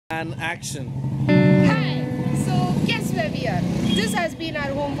And action. Hi, so guess where we are? This has been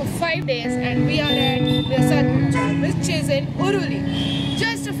our home for 5 days and we are at Nisargopchar, which is in Uruli,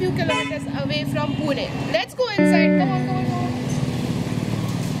 just a few kilometers away from Pune. Let's go inside. Come on, come on, come on.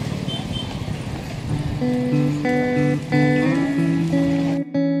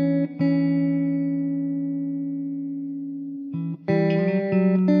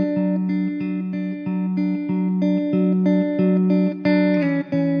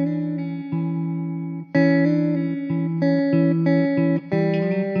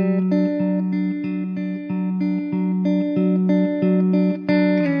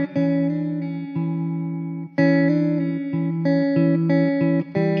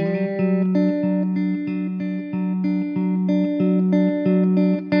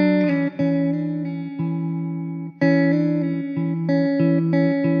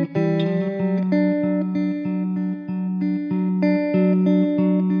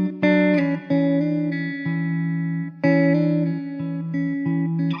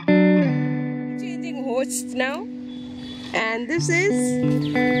 Hosts now, and this is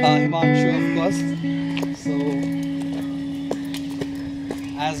Himanshu, of course. So,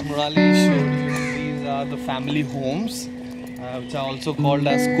 as Uruli showed you, these are the family homes, which are also called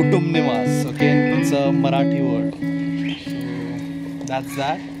as Kutum Niwas. Okay, it's a Marathi word. So, that's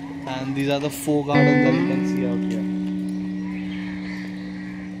that. And these are the 4 gardens that you can see out here.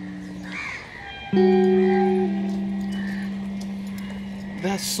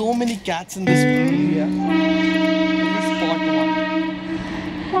 There are so many cats in this area. This spot one.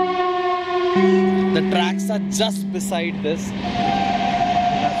 The tracks are just beside this.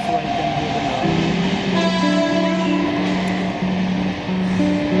 That's why you can hear the noise.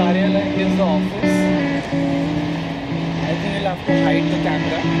 Karyalaya is the office. I think you'll have to hide the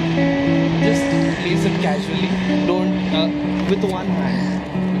camera. Just place it casually. Don't with one hand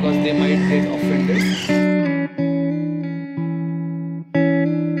because they might get offended.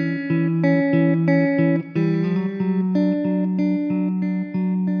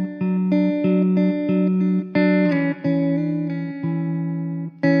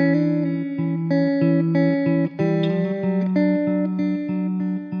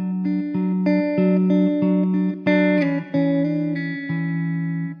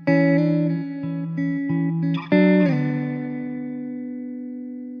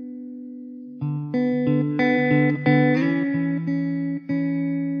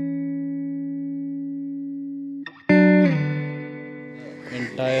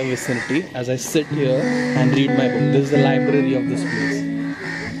 Entire vicinity as I sit here and read my book. This is the library of this place.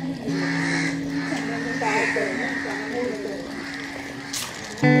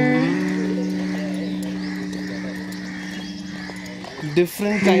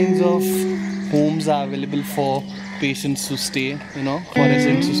 Different kinds of homes are available for patients to stay, for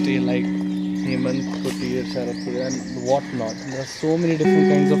residents to stay, like Hemant, Kutir, Sharatpur and whatnot. There are so many different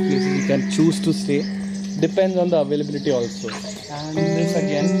kinds of places you can choose to stay. Depends on the availability also. And this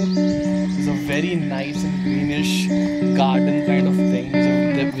again is a very nice and greenish garden kind of thing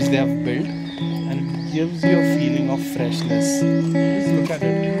which they have built, and it gives you a feeling of freshness. Just look at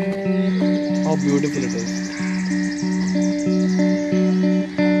it. How beautiful it is.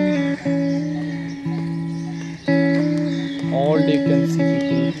 All day you can see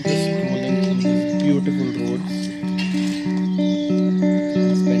people just strolling through these beautiful roads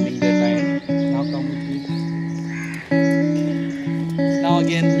and spending their time. Now come with me. Now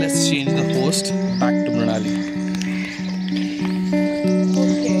again, let's change the host back to Mrinali.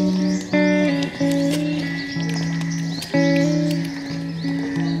 okay.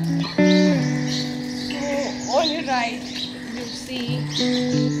 So on your right, you see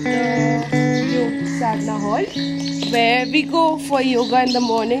the yoga sadhana hall, where we go for yoga in the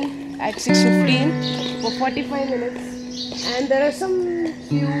morning at 6:15 for 45 minutes, and there are some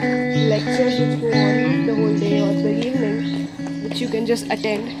few lectures which go on the whole day or the evening, which you can just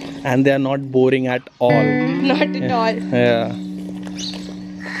attend. And they are not boring at all. Not at all. Yeah.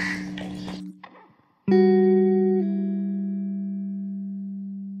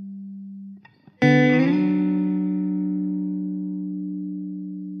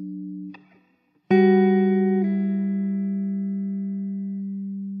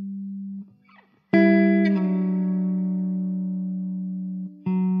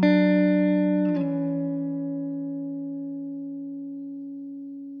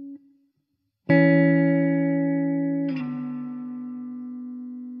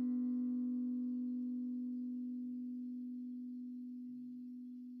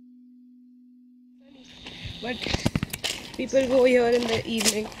 But people go here in the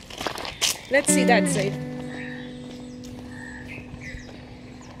evening. Let's see that side.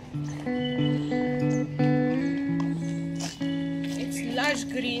 It's lush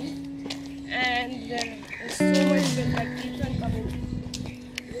green, and there is so much wind that keeps on coming,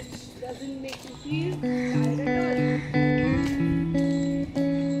 which doesn't make you feel tired at all.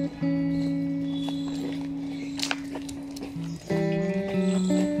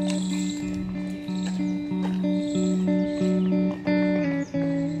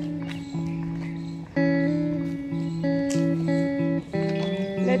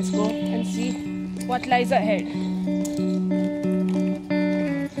 Let's go and see what lies ahead.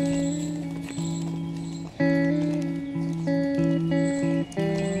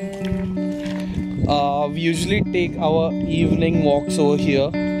 We usually take our evening walks over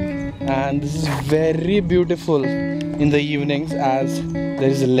here, and this is very beautiful in the evenings as there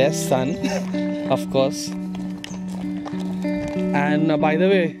is less sun, of course. And by the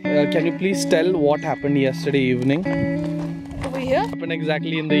way, can you please tell what happened yesterday evening? Over here, What happened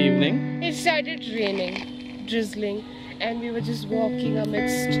exactly in the evening? it started raining, drizzling, and we were just walking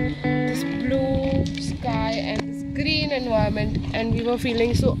amidst this blue sky and this green environment, and we were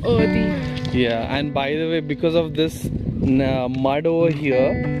feeling so earthy. Yeah, and by the way, because of this mud over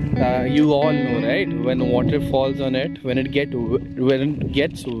here, you all know, right? When water falls on it, when it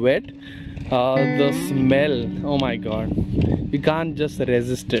gets wet, the smell, oh my god, you can't just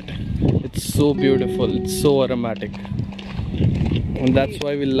resist it. It's so beautiful, it's so aromatic, and that's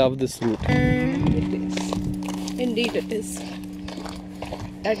why we love this route. It is. Indeed it is.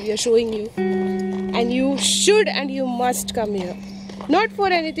 That we are showing you. And you should and you must come here. Not for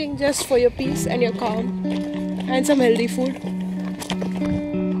anything, just for your peace and your calm. And some healthy food.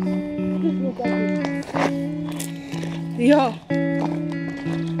 Yeah.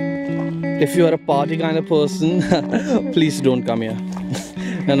 If you are a party kind of person, please don't come here.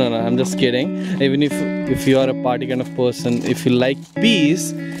 No, I'm just kidding. Even if you are a party kind of person, if you like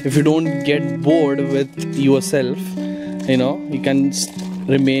peace, if you don't get bored with yourself, you know, you can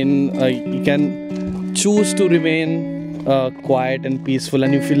remain, you can choose to remain quiet and peaceful,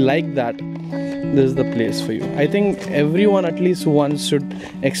 and if you like that, this is the place for you. I think everyone at least once should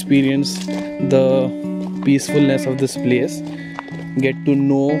experience the peacefulness of this place, get to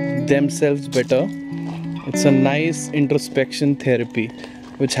know themselves better. It's a nice introspection therapy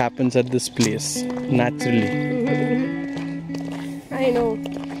which happens at this place naturally. I know.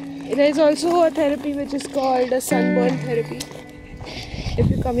 There is also a therapy which is called a sunburn therapy. If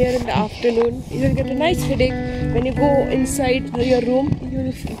you come here in the afternoon, you will get a nice headache. When you go inside your room, you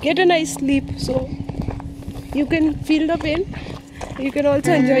will get a nice sleep. So you can feel the pain. You can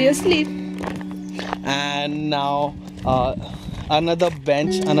also enjoy your sleep. And now another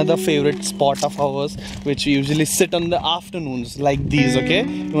bench, another favorite spot of ours, which we usually sit on the afternoons like these. Okay,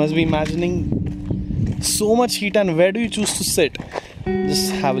 you must be imagining so much heat, and where do you choose to sit?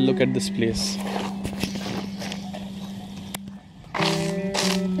 Just have a look at this place.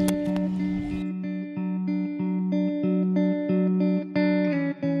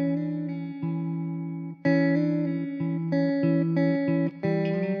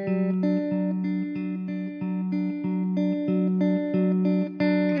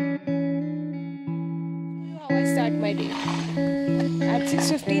 How I start my day. At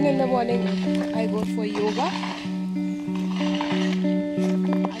 6:15 in the morning, I go for yoga.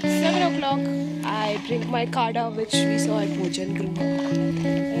 At 7 o'clock, I drink my kada, which we saw at Bhojan Griha.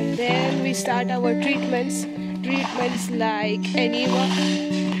 And then we start our treatments. Treatments like enema,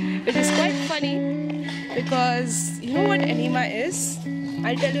 which is quite funny because you know what enema is?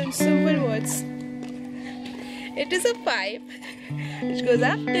 I'll tell you in simple words. It is a pipe which goes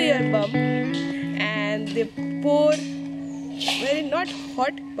after your bum, and they pour very not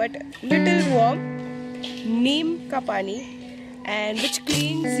hot but little warm neem ka pani, and which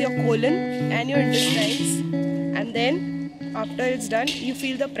cleans your colon and your intestines, and then after it's done you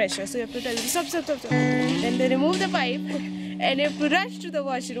feel the pressure, so you have to tell them stop. Then they remove the pipe and you have to rush to the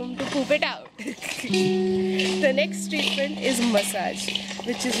washroom to poop it out. The next treatment is massage,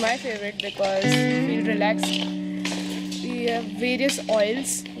 which is my favorite because you feel relaxed. We have various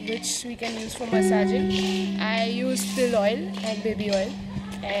oils which we can use for massaging. I used till oil and baby oil,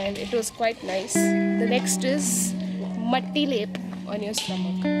 and it was quite nice. The next is matti lep on your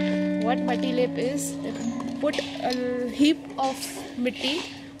stomach. What matti lep is, put a heap of mitti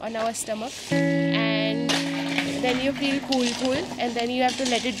on our stomach, and then you feel cool, and then you have to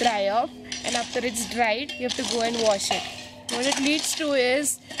let it dry off, and after it's dried you have to go and wash it. What it leads to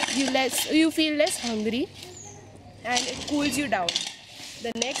is you feel less hungry and it cools you down.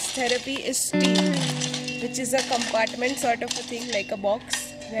 The next therapy is steam, which is a compartment sort of a thing, like a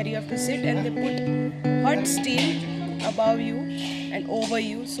box where you have to sit, and they put hot steam above you and over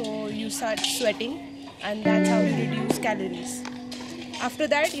you, so you start sweating, and that's how you reduce calories. After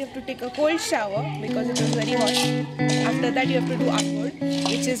that, you have to take a cold shower because it was very hot. After that, you have to do upward,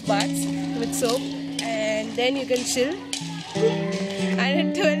 which is baths with soap, and then you can chill.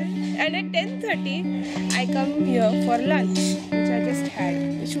 And at 10:30, I come here for lunch, which I just had,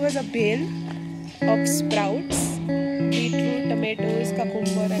 which was a bale of sprouts, beetroot, tomatoes,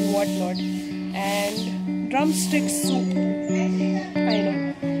 cucumber, and whatnot, and drumstick soup. I know.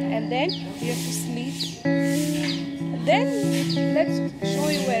 And then you have to sleep. Then let's show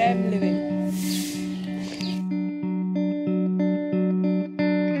you where I'm living.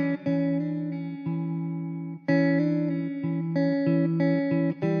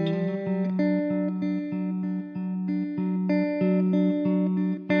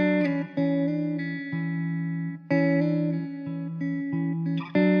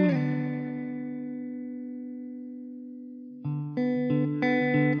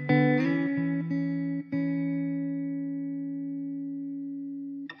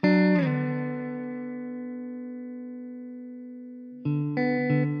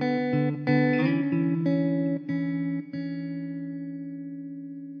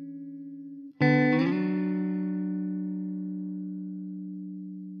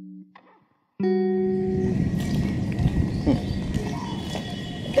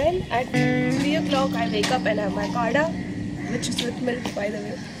 Then at 3 o'clock I wake up and have my kada, which is with milk, by the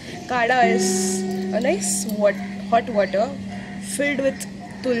way. Kada is a nice hot water filled with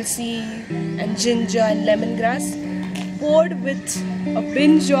tulsi and ginger and lemongrass, poured with a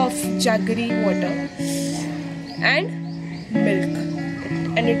pinch of jaggery water and milk,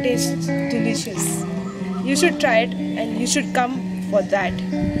 and it tastes delicious. You should try it and you should come for that.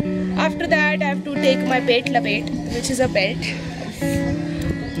 After that, I have to take my pet lapet, which is a belt,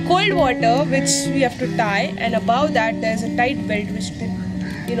 cold water which we have to tie, and above that there is a tight belt which will,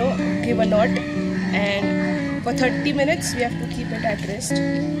 give a knot, and for 30 minutes we have to keep it at rest.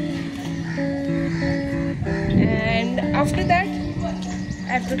 And after that I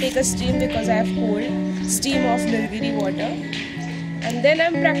have to take a steam because I have cold steam of Nilgiri water, and then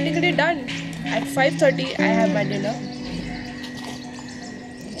I'm practically done. At 5:30 I have my dinner,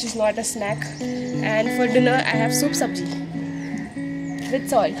 which is not a snack, and for dinner I have soup sabji with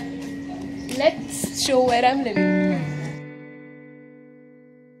salt. Let's show where I'm living.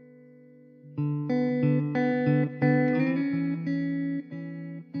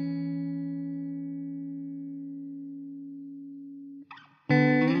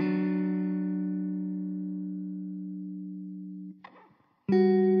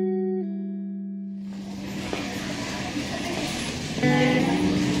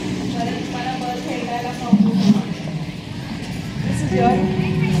 This is your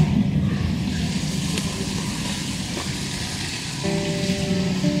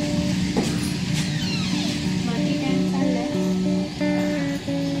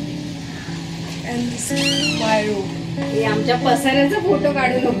and this is my room. हे आमच्या पसाऱ्याचा photo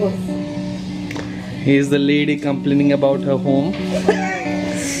काढू नकोस. He is the lady complaining about her home.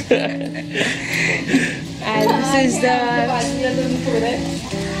 And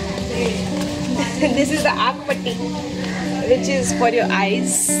this is the aag patti, which is for your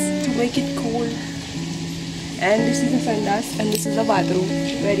eyes to make it cool. And this is the sandas, and this is the bathroom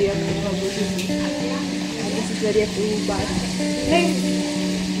where you have to go to pee. And this is where you have to bath.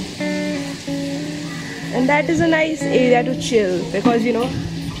 And that is a nice area to chill because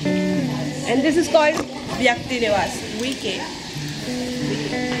and this is called Vyakti Nivas, VK.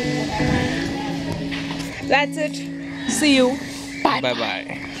 That's it. See you. Bye. Bye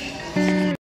bye.